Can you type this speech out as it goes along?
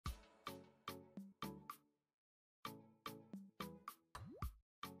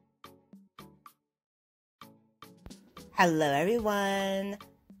Hello everyone,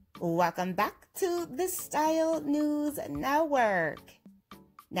 welcome back to the Style News Network.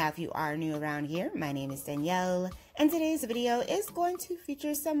 Now if you are new around here, my name is Danielle, and today's video is going to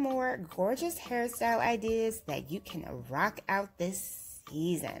feature some more gorgeous hairstyle ideas that you can rock out this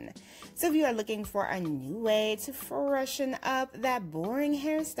season. So if you are looking for a new way to freshen up that boring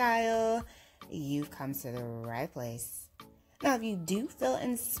hairstyle, you've come to the right place. Now, if you do feel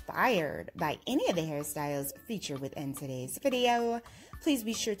inspired by any of the hairstyles featured within today's video, please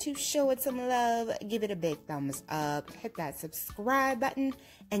be sure to show it some love, give it a big thumbs up, hit that subscribe button,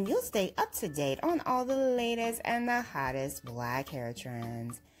 and you'll stay up to date on all the latest and the hottest black hair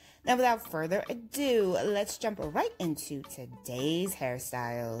trends. Now, without further ado, let's jump right into today's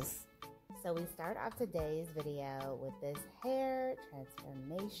hairstyles. So we start off today's video with this hair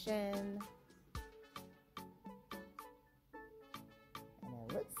transformation.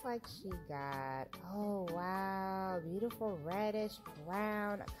 Looks like she got, oh wow, beautiful reddish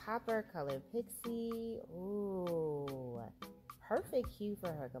brown copper colored pixie. Ooh, perfect hue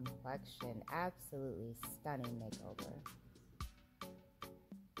for her complexion. Absolutely stunning makeover.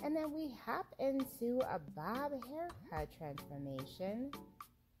 And then we hop into a bob haircut transformation.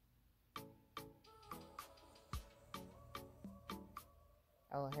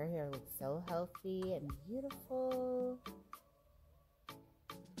 Oh, her hair looks so healthy and beautiful.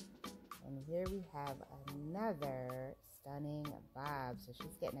 And here we have another stunning bob. So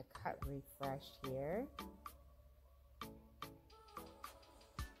she's getting a cut refreshed here.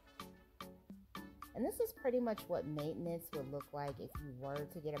 And this is pretty much what maintenance would look like if you were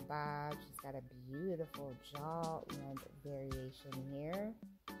to get a bob. She's got a beautiful jaw length variation here.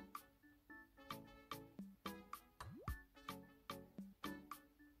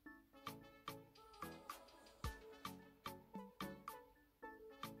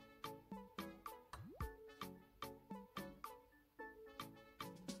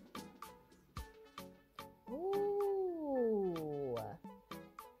 Ooh.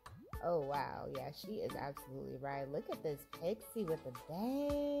 Oh wow, yeah, she is absolutely right. Look at this pixie with the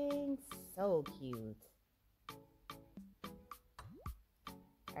bangs. So cute.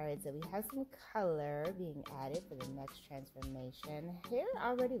 Alright, so we have some color being added for the next transformation. Hair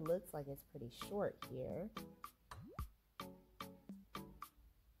already looks like it's pretty short here.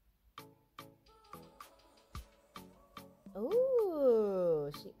 Ooh,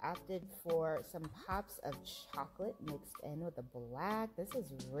 she opted for some pops of chocolate mixed in with the black. This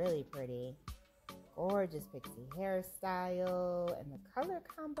is really pretty. Gorgeous pixie hairstyle, and the color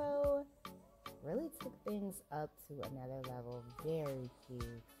combo really took things up to another level. Very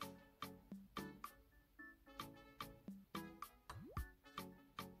cute.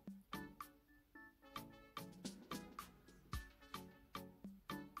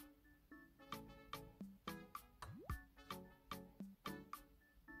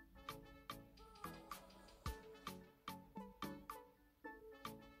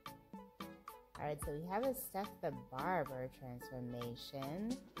 Alright, so we have a Steph the Barber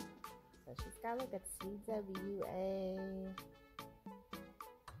transformation. So she's got like a TWA.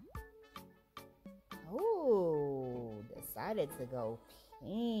 Oh, decided to go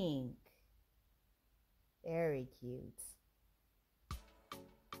pink. Very cute.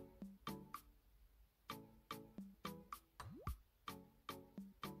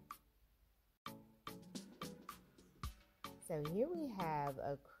 So here we have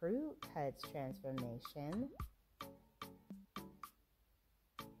a crew cuts transformation.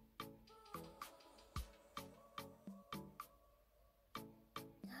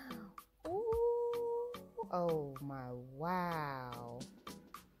 Ooh, oh my, wow.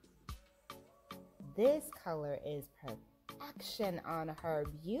 This color is perfection on her.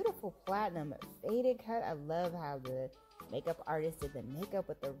 Beautiful platinum faded cut. I love how the makeup artist did the makeup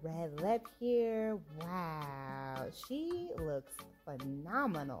with the red lip here. Wow, she looks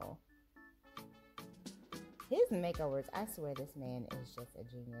phenomenal. His makeovers, I swear this man is just a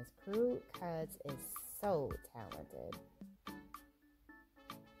genius. Crew Cuts is so talented.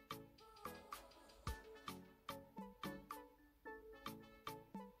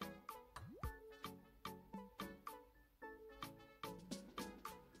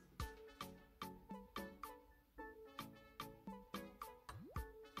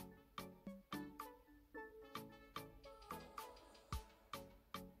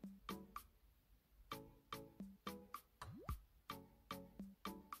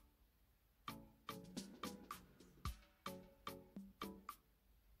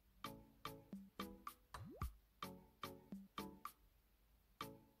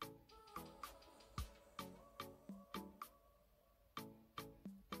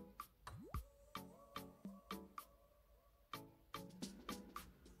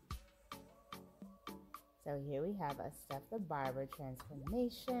 So here we have a Steph the Barber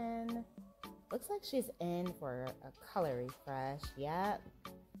transformation. Looks like she's in for a color refresh. Yep.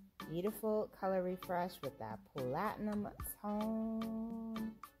 Beautiful color refresh with that platinum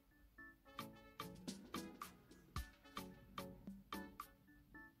tone.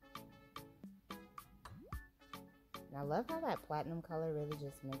 And I love how that platinum color really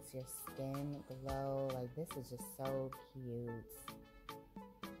just makes your skin glow. Like, this is just so cute.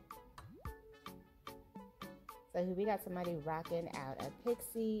 So here we got somebody rocking out a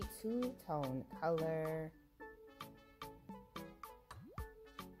Pixie two-tone color.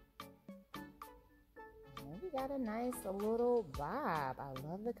 And then we got a nice little bob. I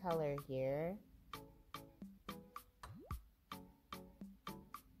love the color here.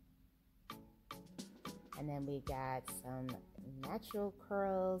 And then we got some natural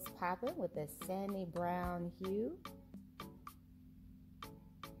curls popping with a sandy brown hue,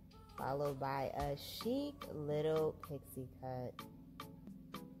 followed by a chic little pixie cut.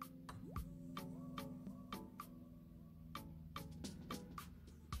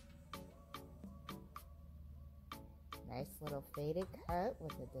 Nice little faded cut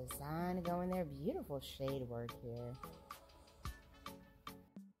with the design going there. Beautiful shade work here.